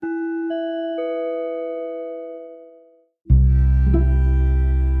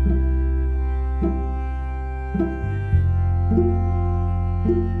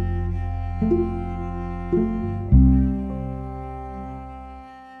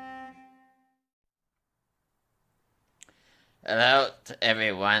Hello to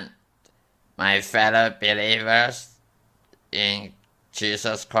everyone, my fellow believers in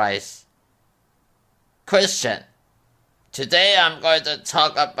Jesus Christ. Christian, today I'm going to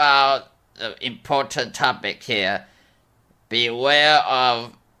talk about the important topic here. Beware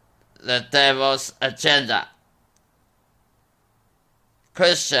of the devil's agenda.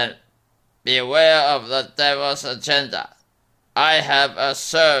 Christian, beware of the devil's agenda. I have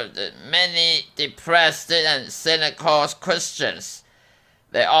observed many depressed and cynical Christians.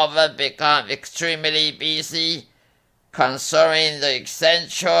 They often become extremely busy concerning the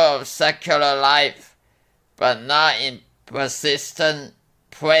essential of secular life, but not in persistent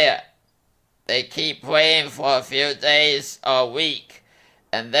prayer. They keep praying for a few days or week,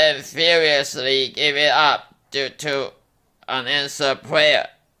 and then furiously give it up due to unanswered prayer.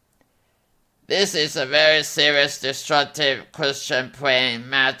 This is a very serious destructive Christian praying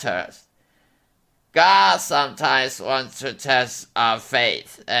matter. God sometimes wants to test our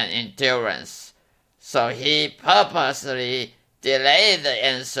faith and endurance, so He purposely delayed the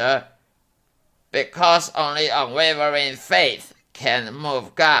answer because only unwavering faith can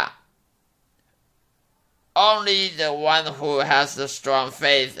move God. Only the one who has the strong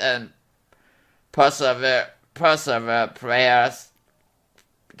faith and persevere prayers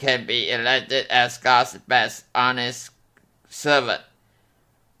can be elected as God's best honest servant.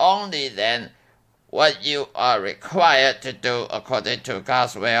 Only then what you are required to do according to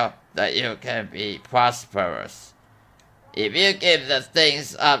God's will that you can be prosperous. If you give the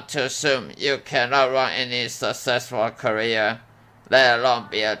things up too soon, you cannot run any successful career, let alone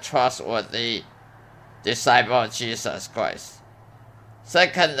be a trustworthy disciple of Jesus Christ.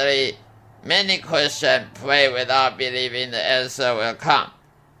 Secondly, many Christians pray without believing the answer will come.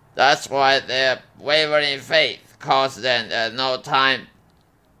 That's why their wavering faith causes them no time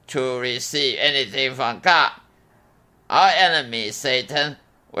to receive anything from God. Our enemy, Satan,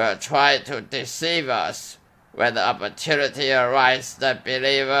 will try to deceive us when the opportunity arises that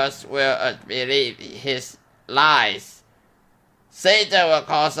believers will believe his lies. Satan will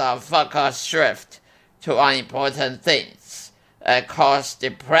cause our focus shift to unimportant things and cause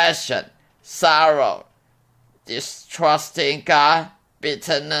depression, sorrow, distrusting God,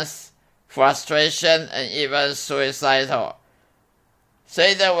 bitterness, frustration, and even suicidal.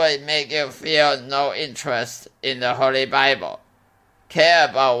 Satan will make you feel no interest in the Holy Bible, care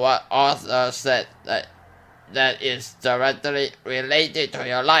about what author said that is directly related to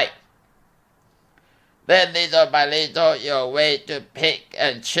your life. Then little by little, your way to pick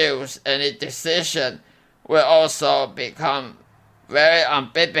and choose any decision will also become very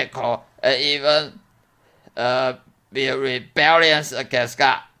unbiblical and even be rebellious against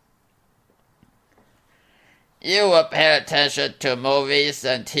God. You will pay attention to movies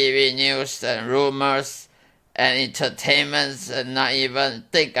and TV news and rumors and entertainments and not even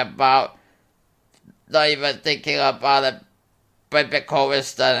thinking about the biblical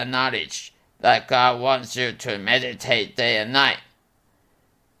wisdom and knowledge that God wants you to meditate day and night.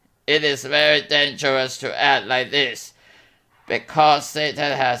 It is very dangerous to act like this because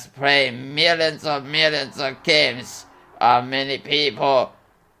Satan has played millions of games on many people,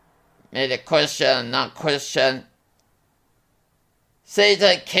 many Christian and non-Christian.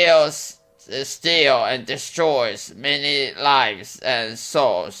 Satan kills, steals, and destroys many lives and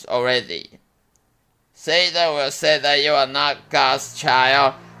souls already. Satan will say that you are not God's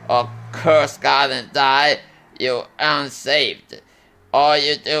child or curse God and die, you unsaved. All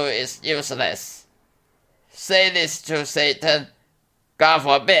you do is useless. Say this to Satan, God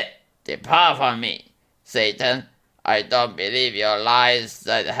forbid, depart from me. Satan, I don't believe your lies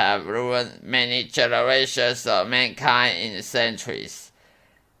that have ruined many generations of mankind in centuries.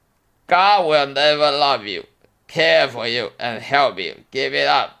 God will never love you, care for you, and help you. Give it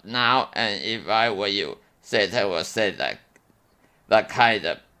up now, and if I were you, Satan will say that kind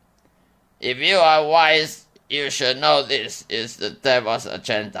of. If you are wise, you should know this is the devil's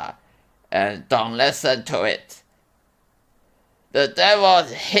agenda, and don't listen to it. The devil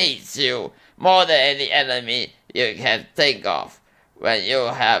hates you more than any enemy you can think of when you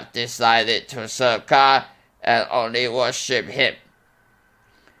have decided to serve God and only worship Him.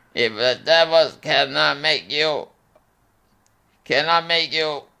 If the devil cannot make you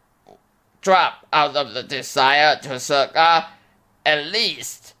drop out of the desire to serve God, at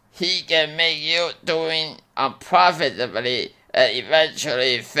least he can make you doing unprofitably and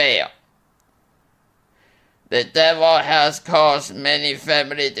eventually fail. The devil has caused many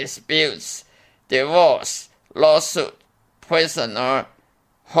family disputes, divorce, lawsuit, prisoner,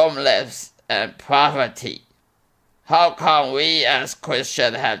 homeless, and poverty. How come we as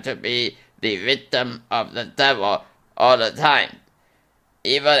Christians have to be the victim of the devil all the time.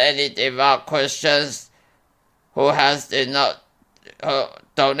 Even any devout Christians who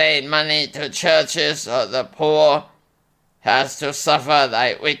donate money to churches or the poor has to suffer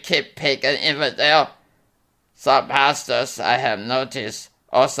like wicked pagan infidel. Some pastors I have noticed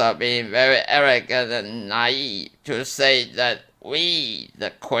also being very arrogant and naive to say that we, the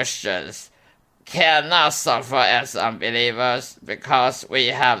Christians, cannot suffer as unbelievers because we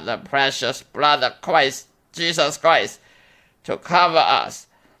have the precious blood of Christ, Jesus Christ, to cover us.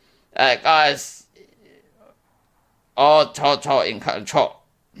 And God is all total in control.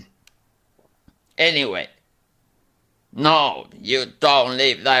 Anyway, no, you don't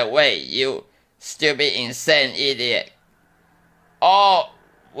live that way, you stupid, insane idiot.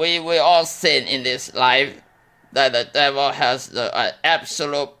 We will all sin in this life, that the devil has the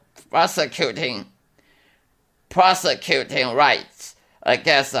absolute prosecuting rights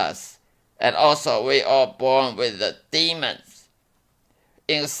against us. And also we are born with the demons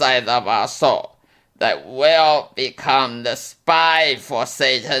inside of our soul that will become the spy for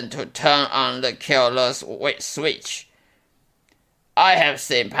Satan to turn on the killer's switch. I have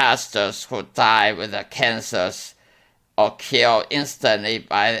seen pastors who die with the cancers or killed instantly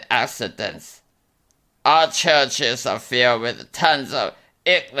by accidents. Our churches are filled with tons of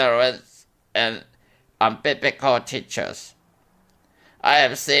ignorant and unbiblical teachers. I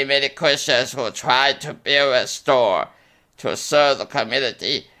have seen many Christians who try to build a store to serve the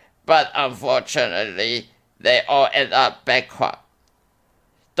community, but unfortunately, they all end up bankrupt.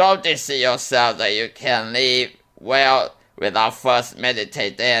 Don't deceive yourself that you can live well without first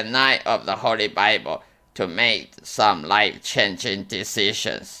meditate day and night of the Holy Bible to make some life-changing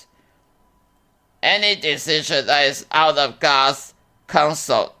decisions. Any decision that is out of God's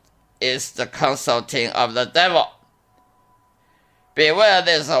counsel is the consulting of the devil. Beware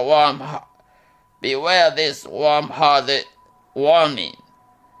this warm-hearted warning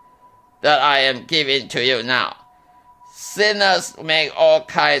that I am giving to you now. Sinners make all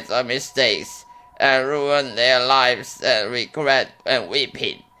kinds of mistakes and ruin their lives, and regret and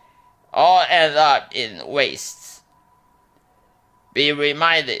weeping all end up in wastes. Be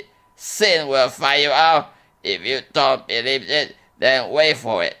reminded, sin will find you out. If you don't believe it, then wait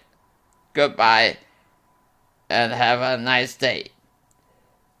for it. Goodbye, and have a nice day.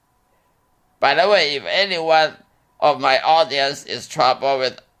 By the way, if anyone of my audience is troubled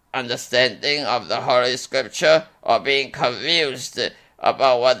with understanding of the Holy Scripture or being confused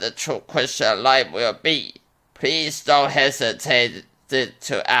about what the true Christian life will be, please don't hesitate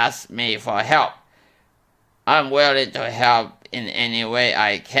to ask me for help. I'm willing to help in any way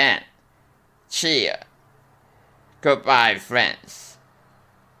I can. Cheer. Goodbye, friends.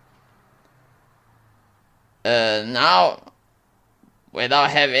 Now,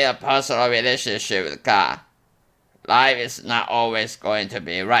 without having a personal relationship with God, life is not always going to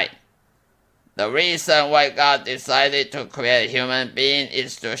be right. The reason why God decided to create human beings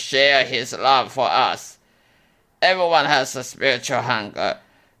is to share His love for us. Everyone has a spiritual hunger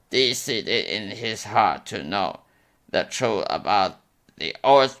deep-seated in his heart to know the truth about the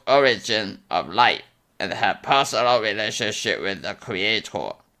origin of life and have personal relationship with the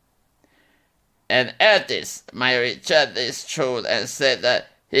Creator. An atheist might reject this truth and say that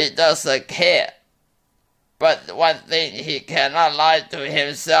he doesn't care. But one thing he cannot lie to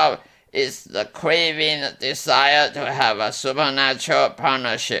himself is the craving desire to have a supernatural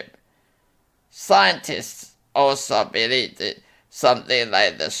partnership. Scientists also believe that something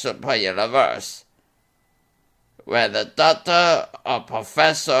like the super universe. When the doctor or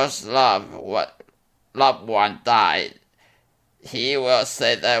professor's loved one died, he will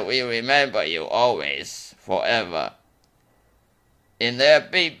say that we remember you always, forever. In their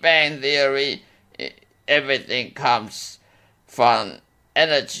Big Bang theory, everything comes from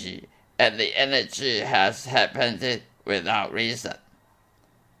energy, and the energy has happened without reason.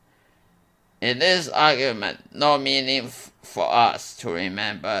 In this argument, no meaning for us to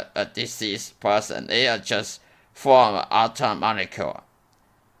remember a deceased person. They are just form of atom molecule.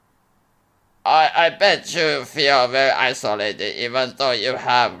 I bet you feel very isolated even though you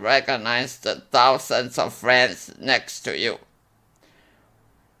have recognized the thousands of friends next to you.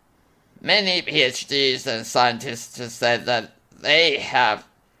 Many PhDs and scientists said that they have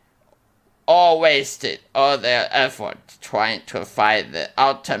all wasted all their effort trying to find the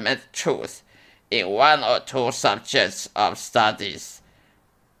ultimate truth in one or two subjects of studies.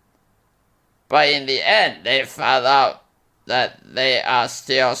 But in the end, they found out that there are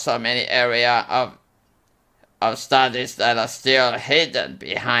still so many areas of studies that are still hidden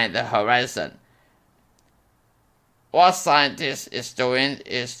behind the horizon. What scientists is doing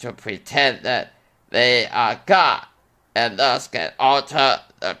is to pretend that they are God and thus can alter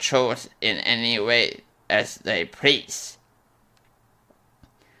the truth in any way as they please.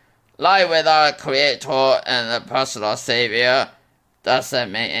 Life without a creator and a personal savior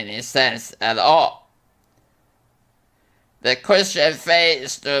doesn't make any sense at all. The Christian faith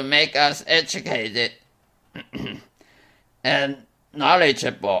is to make us educated and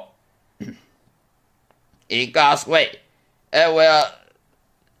knowledgeable in God's way, and will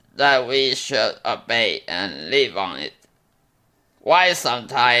that we should obey and live on it. Why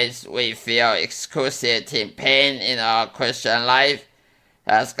sometimes we feel excruciating pain in our Christian life?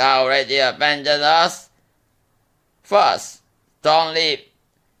 Has God already abandoned us? First, don't live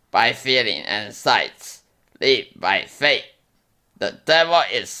by feeling and sights. Live by faith. The devil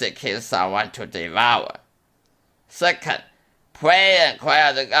is seeking someone to devour. Second, pray and cry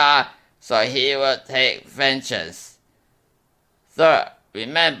out to God so he will take vengeance. Third,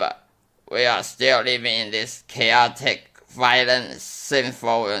 remember, we are still living in this chaotic, violent,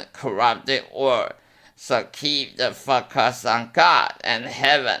 sinful, and corrupted world. So keep the focus on God and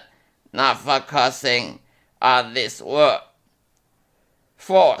heaven, not focusing on this world.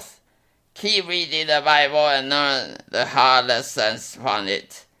 Fourth, keep reading the Bible and learn the hard lessons from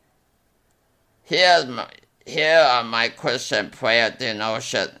it. Here are my Christian prayer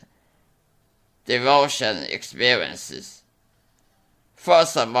devotion experiences.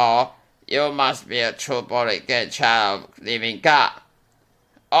 First of all, you must be a true born-again child of living God.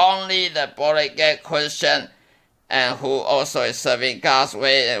 Only the born-again Christian and who also is serving God's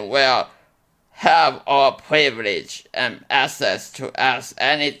way and will have all privilege and access to ask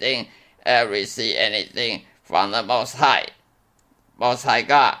anything and receive anything from the Most High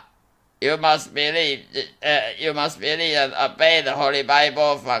God. You must believe and obey the Holy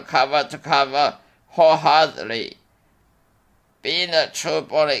Bible from cover to cover wholeheartedly. Being a true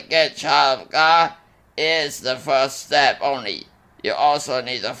born-again child of God is the first step only. You also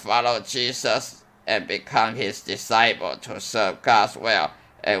need to follow Jesus and become his disciple to serve God's will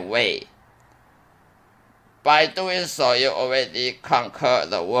and way. By doing so, you already conquer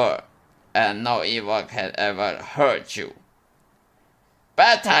the world, and no evil can ever hurt you.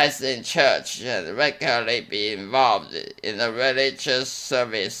 Baptized in church and regularly be involved in the religious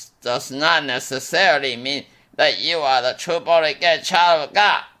service does not necessarily mean that you are the true born-again child of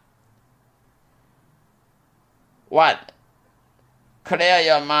God. 1. Clear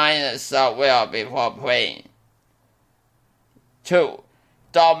your mind and self-will before praying. 2.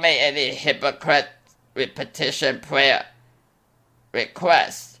 Don't make any hypocrite repetition prayer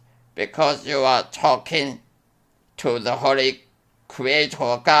requests because you are talking to the Holy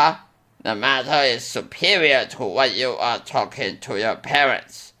Creator God. The matter is superior to what you are talking to your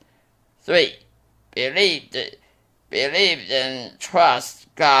parents. 3. Believe and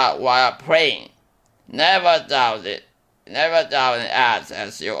trust God while praying. Never doubt it. Never doubt and ask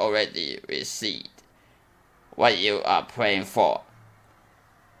as you already received what you are praying for.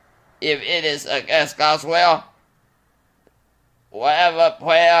 If it is against God's will, whatever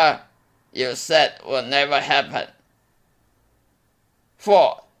prayer you said will never happen.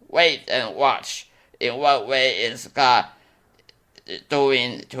 4. Wait and watch. In what way is God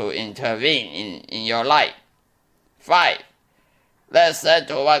doing to intervene in your life? 5. Listen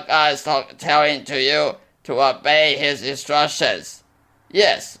to what God is telling to you to obey his instructions.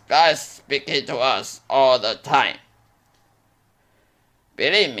 Yes, God is speaking to us all the time.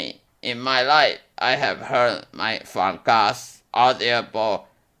 Believe me, in my life, I have heard from God's audible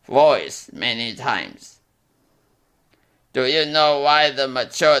voice many times. Do you know why the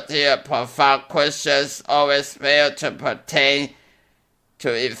majority of profound Christians always fail to pertain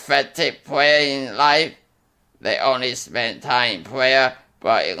to effective prayer in life? They only spend time in prayer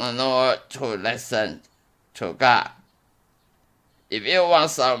but ignore to listen to God. If you want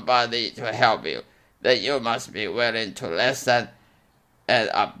somebody to help you, then you must be willing to listen and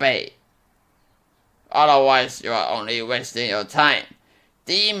obey. Otherwise, you are only wasting your time.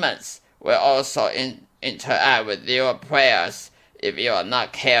 Demons will also interact with your prayers if you are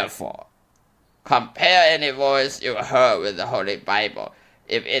not careful. Compare any voice you heard with the Holy Bible.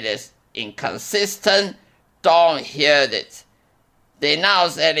 If it is inconsistent, don't hear it.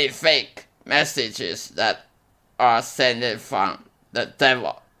 Denounce any fake messages that are sent from the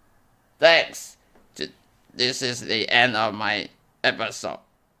devil. Thanks. This is the end of my episode.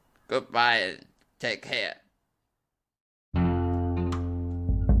 Goodbye and take care.